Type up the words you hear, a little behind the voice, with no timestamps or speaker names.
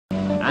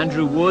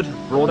Andrew Wood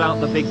brought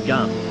out the big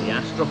gun, the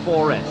Astra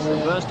 4S,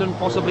 the first and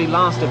possibly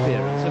last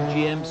appearance of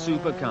GM's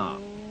supercar.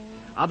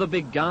 Other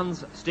big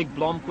guns, Stig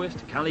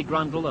Blomqvist, Callie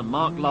Grundle and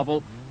Mark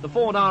Lovell, the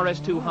Ford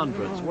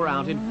RS200s were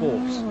out in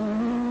force.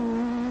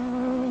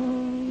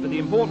 But the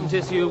important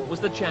issue was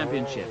the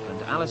championship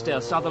and Alastair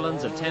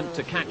Sutherland's attempt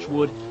to catch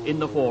Wood in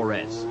the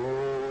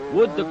 4S.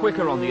 Wood the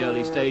quicker on the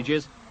early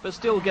stages, but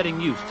still getting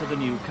used to the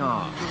new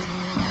car.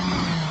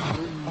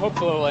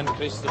 Hopefully we'll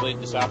increase the lead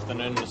this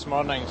afternoon. This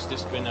morning's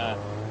just been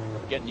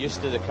getting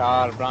used to the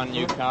car, brand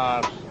new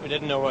car. We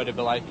didn't know what it'd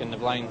be like in the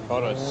blind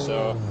forest,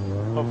 so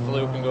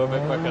hopefully we can go a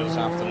bit quicker this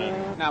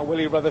afternoon. Now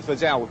Willie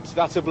Rutherford's out.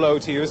 That's a blow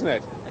to you, isn't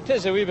it? It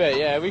is a wee bit,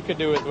 yeah. We could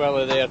do with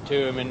Willie there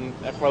too. I mean,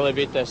 if Willie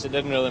beat us, it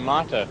didn't really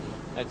matter.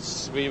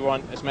 We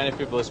want as many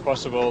people as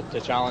possible to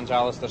challenge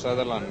Alastair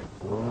Sutherland.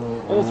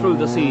 All through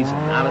the season,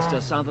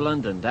 Alastair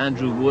Sutherland and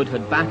Andrew Wood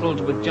had battled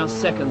with just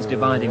seconds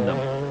dividing them.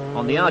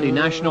 On the Audi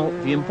National,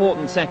 the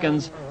important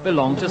seconds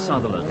belonged to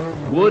Sutherland.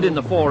 Wood in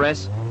the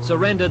 4S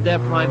surrendered their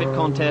private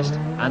contest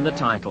and the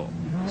title.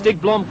 Stig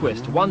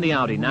Blomqvist won the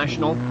Audi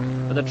National,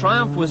 but the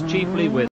triumph was chiefly with